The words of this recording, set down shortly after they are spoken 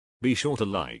Be sure to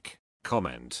like,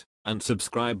 comment, and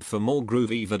subscribe for more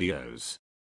groovy videos.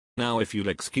 Now if you'll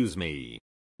excuse me,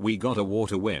 we got a war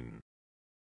to win.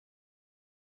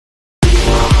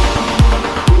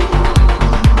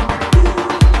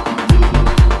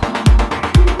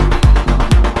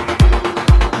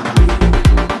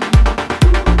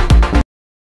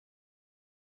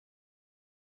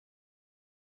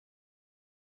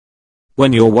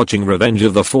 When you're watching Revenge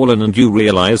of the Fallen and you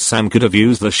realize Sam could have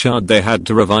used the shard they had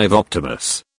to revive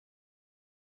Optimus.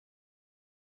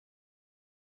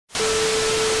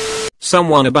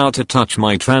 Someone about to touch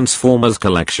my Transformers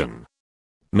collection.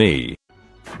 Me.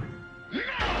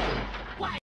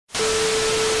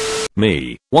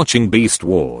 Me, watching Beast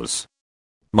Wars.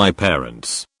 My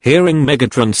parents, hearing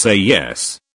Megatron say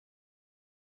yes.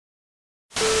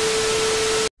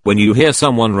 When you hear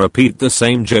someone repeat the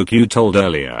same joke you told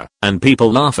earlier, and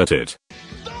people laugh at it.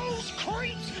 Those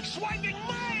creeps swiping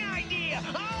my idea!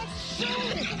 I'll sue!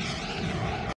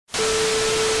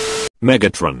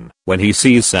 Megatron, when he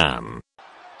sees Sam.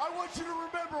 I want you to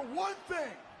remember one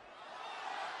thing.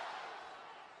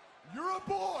 You're a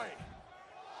boy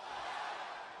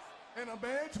in a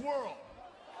man's world.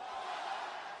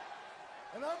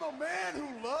 And I'm a man who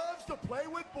loves to play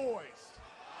with boys.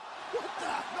 What the?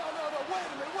 No, wait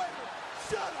a minute.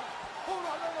 Shut up. Hold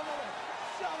on, no.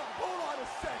 Shut up. Hold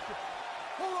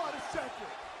on a second.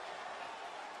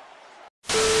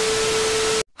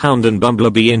 Hound and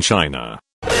Bumblebee in China.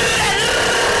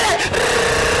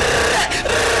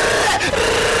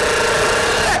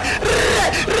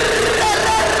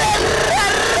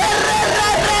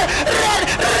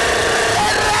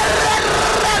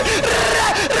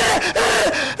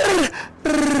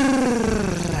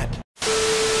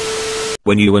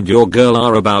 When you and your girl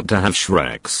are about to have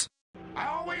Shreks. I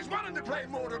always wanted to play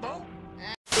motorboat.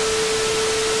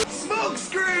 Smoke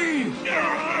screen!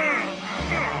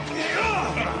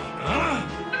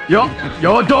 Yo,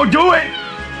 don't do it!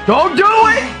 Don't do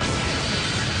it!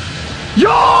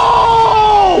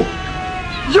 Yo!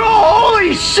 Yo,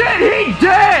 holy shit, he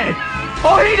dead!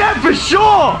 Oh, he dead for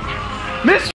sure!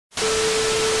 Miss...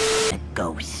 A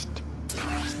ghost.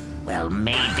 Well,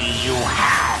 maybe you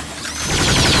have.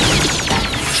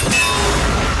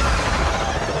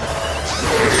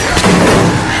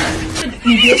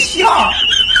你别笑，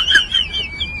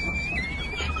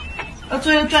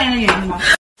最后赚钱的原因吗？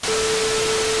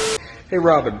 Hey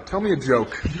Robin, tell me a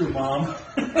joke. Your mom.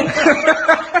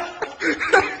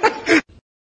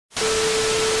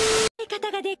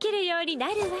 方ができるようにな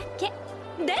るわけ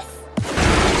です。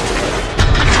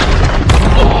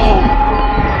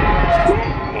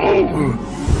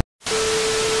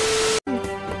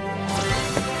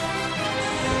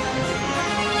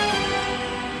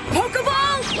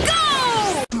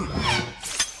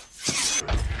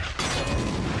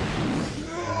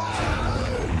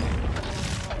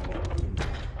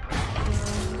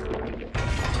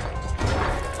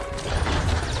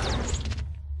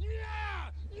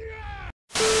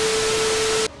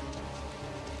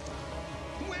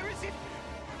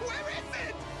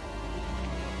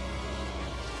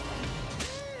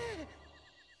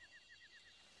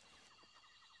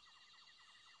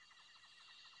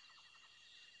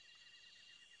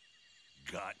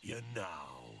Got you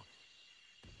now.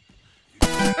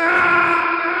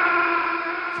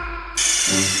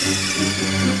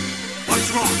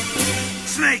 What's wrong?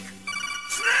 Snake!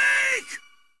 Snake!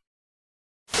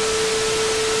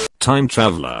 Time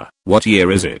Traveler, what year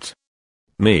is it?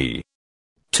 Me.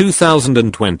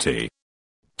 2020.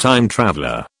 Time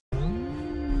Traveler.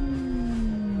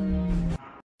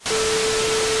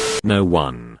 No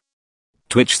one.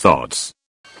 Twitch thoughts.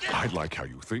 I like how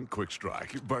you think, Quick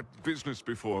Strike, but business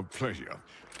before pleasure.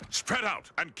 Spread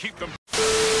out and keep them.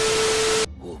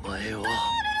 お前は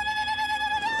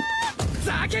ふ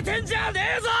ざけてんじゃ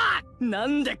ねえぞ！な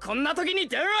んでこんな時に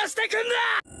電話してくんだ！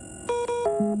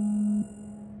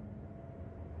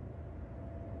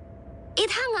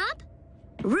 It hung up?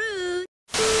 Rude.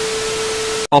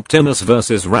 Optimus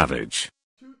vs. Ravage.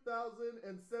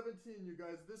 2017, you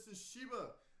guys. This is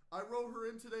Sheba. I wrote her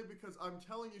in today because I'm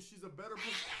telling you she's a better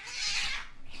person.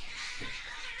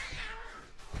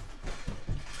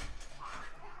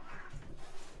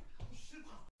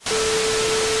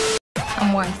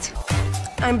 I'm white.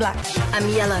 I'm black. I'm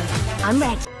yellow. I'm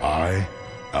red. I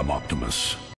am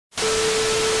Optimus.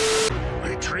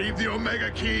 Retrieve the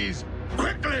Omega keys,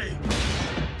 quickly!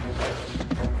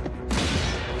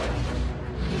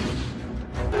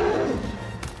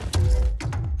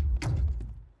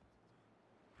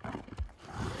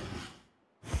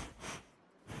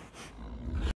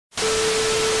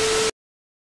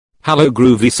 Hello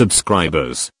groovy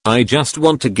subscribers, I just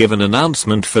want to give an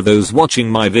announcement for those watching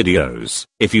my videos.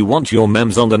 If you want your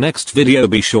memes on the next video,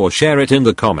 be sure share it in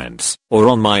the comments, or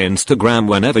on my Instagram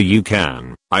whenever you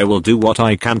can. I will do what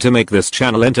I can to make this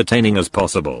channel entertaining as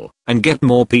possible, and get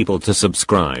more people to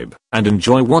subscribe, and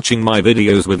enjoy watching my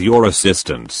videos with your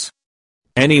assistance.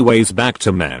 Anyways, back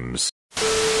to memes.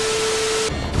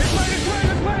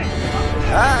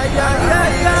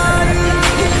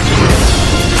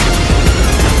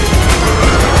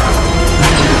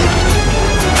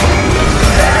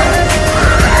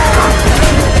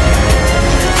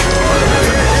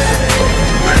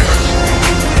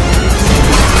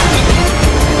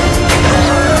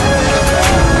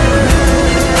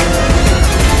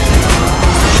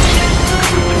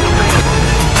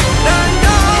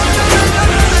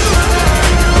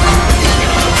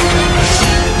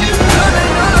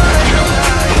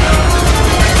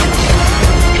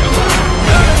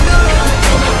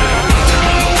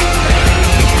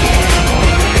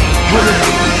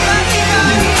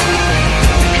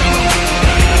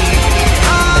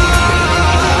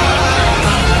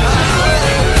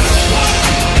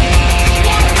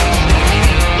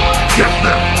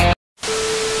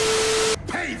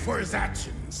 Pay for his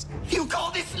actions. You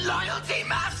call this loyalty,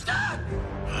 Master?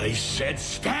 I said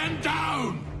stand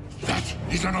down. That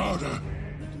is an order.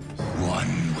 One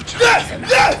which Yes!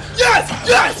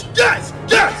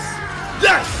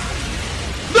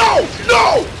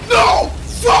 No!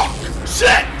 Fuck!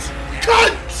 Shit!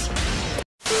 Cunt!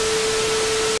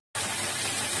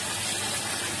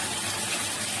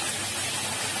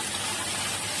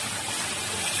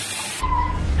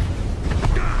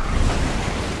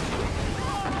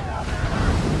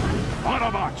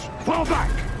 Autobots, fall back.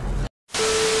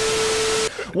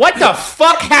 What the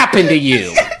fuck happened to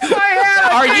you?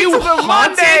 Are you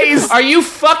haunted? Are you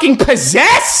fucking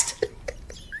possessed?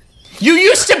 You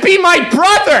used to be my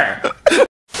brother!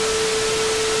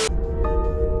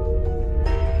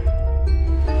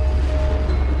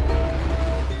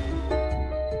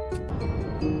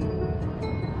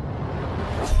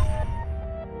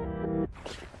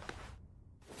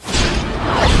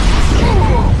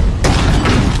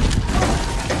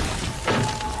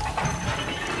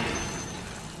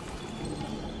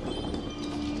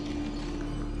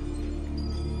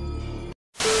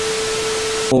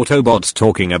 Autobots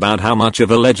talking about how much of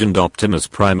a legend Optimus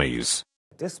Prime is.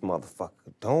 This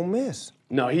motherfucker don't miss.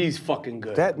 No, he's fucking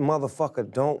good. That motherfucker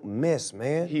don't miss,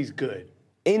 man. He's good.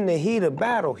 In the heat of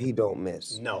battle, he don't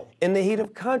miss. No. In the heat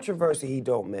of controversy, he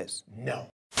don't miss. No.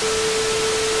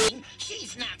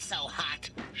 She's not so hot.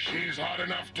 She's hot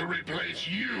enough to replace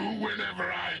you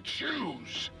whenever I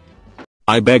choose.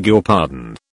 I beg your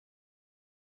pardon.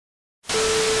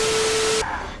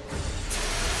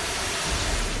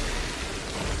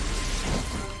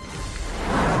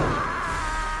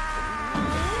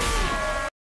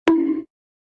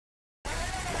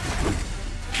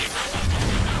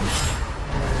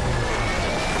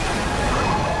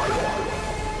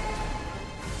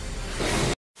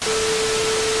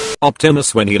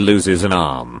 Optimus when he loses an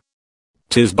arm.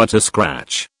 'Tis but a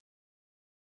scratch.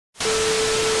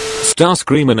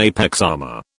 Starscream in Apex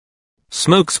armor.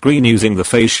 Smokescreen using the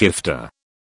phase shifter.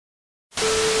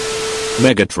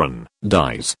 Megatron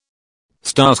dies.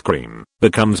 Starscream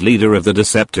becomes leader of the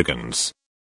Decepticons.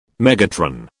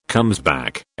 Megatron comes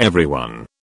back, everyone.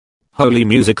 Holy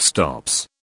music stops.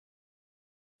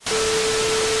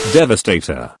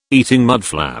 Devastator eating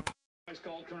mudflap.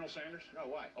 Called Colonel Sanders? No,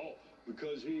 why? Oh,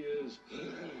 because he is.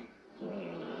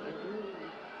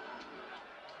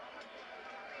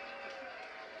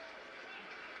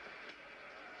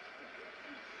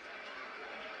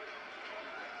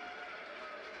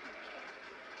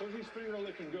 So he's finger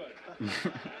licking good.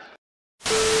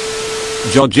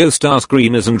 Jojo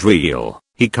Starscream isn't real.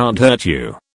 He can't hurt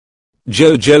you.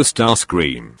 Jojo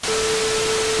Starscream.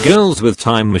 Girls with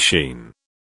time machine.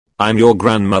 I'm your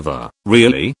grandmother.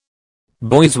 Really?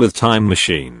 Boys with time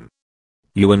machine.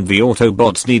 You and the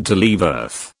Autobots need to leave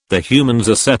Earth. The humans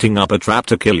are setting up a trap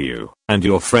to kill you and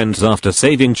your friends after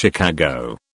saving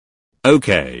Chicago.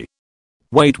 Okay.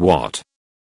 Wait, what?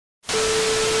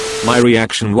 My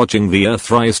reaction watching the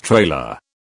Earthrise trailer.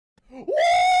 Woo!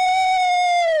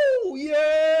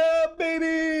 Yeah,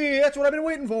 baby! That's what I've been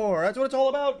waiting for. That's what it's all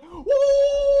about. Woo!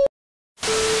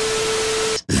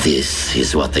 This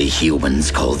is what the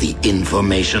humans call the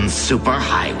information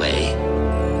superhighway.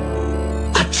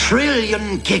 1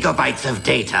 trillion gigabytes of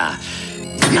data.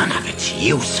 None of it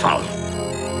useful.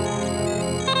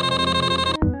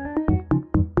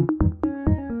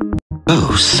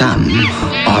 Oh, some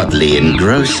oddly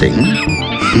engrossing.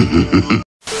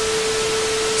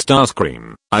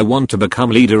 Starscream, I want to become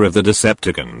leader of the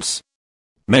Decepticons.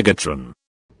 Megatron.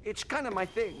 It's kind of my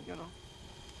thing, you know.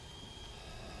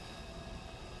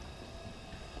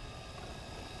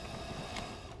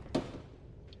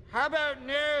 How about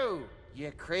new,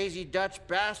 you crazy Dutch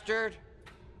bastard?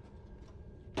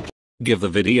 Give the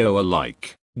video a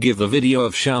like. Give the video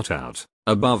a shout out.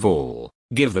 Above all,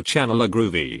 give the channel a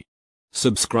groovy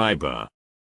subscriber.